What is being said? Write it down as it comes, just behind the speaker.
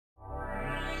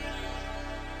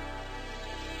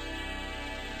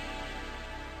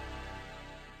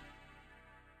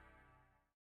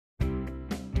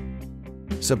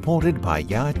supported by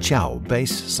Yazhou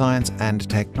Base Science and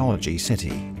Technology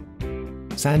City.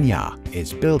 Sanya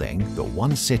is building the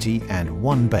One City and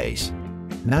One Base,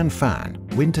 Nanfan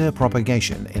Winter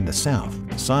Propagation in the South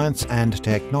Science and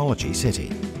Technology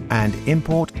City, and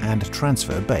Import and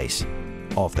Transfer Base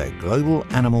of the global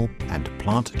animal and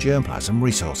plant germplasm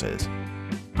resources.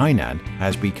 Hainan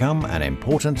has become an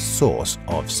important source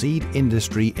of seed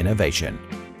industry innovation.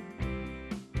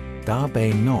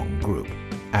 Dabei Nong Group,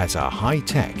 as a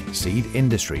high-tech seed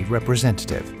industry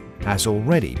representative, has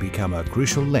already become a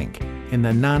crucial link in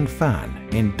the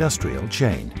Nanfan industrial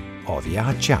chain of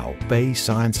Yazhou Bay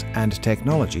Science and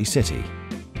Technology City.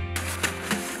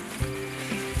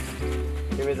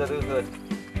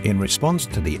 In response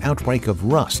to the outbreak of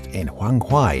rust in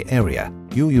Huanghuai area,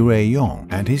 Yu Yueyong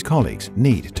and his colleagues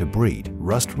need to breed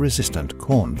rust-resistant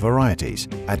corn varieties.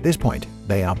 At this point,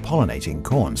 they are pollinating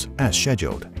corns as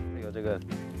scheduled. 这个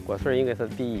果穗应该是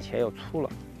比以前要粗了，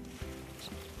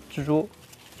植株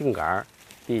茎杆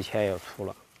比以前要粗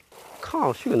了，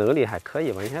抗蕈能力还可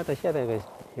以吧？你看它现在应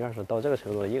该是到这个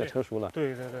程度，一个成熟了，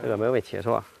对，这个没问题是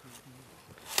吧？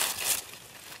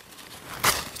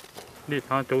粒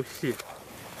长都细。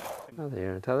那这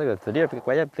样，它这个籽粒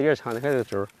关键籽粒长，你看这个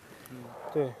籽儿。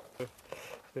对，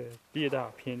粒大，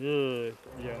品质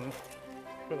也能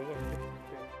各种。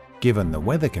 Given the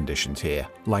weather conditions here,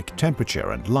 like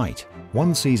temperature and light,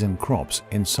 one-season crops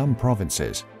in some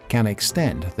provinces can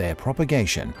extend their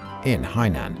propagation in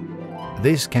Hainan.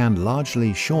 This can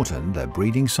largely shorten the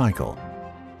breeding cycle.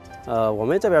 我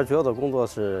们这边主要的工作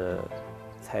是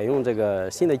采用这个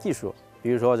新的技术，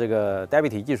比如说这个单倍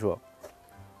体技术，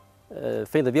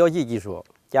分子标记技术，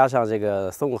加上这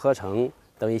个生物合成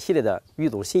等一系列的育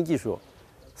种新技术，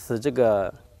使这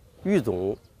个育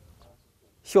种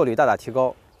效率大大提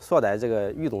高。 缩短这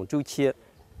个育种周期，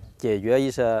解决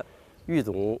一些育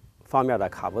种方面的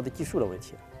卡脖子技术的问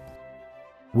题。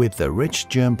With the rich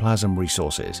germplasm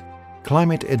resources,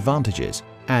 climate advantages,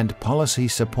 and policy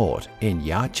support in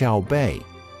Yazhou Bay,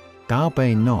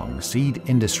 Dabei Nong Seed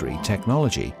Industry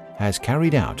Technology has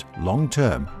carried out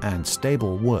long-term and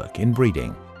stable work in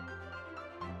breeding.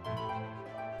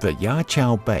 The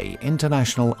Yazhou Bay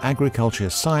International Agriculture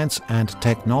Science and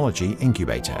Technology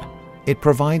Incubator. It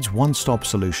provides one-stop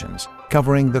solutions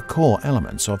covering the core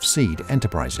elements of seed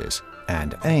enterprises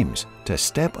and aims to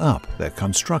step up the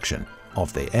construction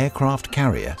of the aircraft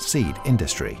carrier seed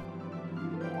industry.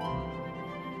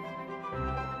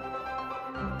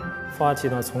 孵化器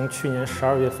呢，从去年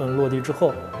12月份落地之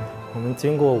后，我们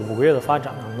经过5个月的发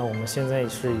展呢，那我们现在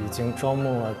是已经招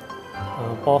募了，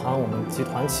包含我们集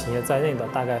团企业在内的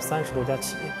大概30多家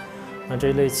企业。那这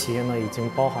一类企业呢，已经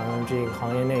包含了这个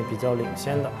行业内比较领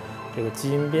先的。 这个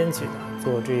基因编辑的，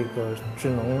做这个智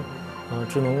能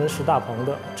温室大棚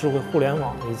的智慧互联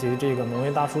网，以及这个农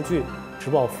业大数据、植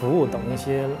保服务等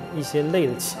一些类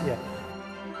的企业。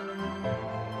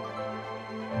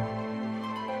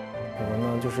我们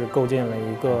呢就是构建了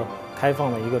一个开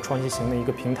放的一个创新型的一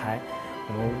个平台，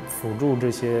我们辅助这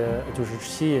些就是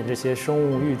吸引这些生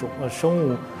物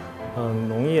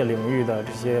农业领域的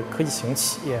这些科技型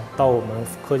企业到我们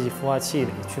科技孵化器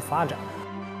里去发展。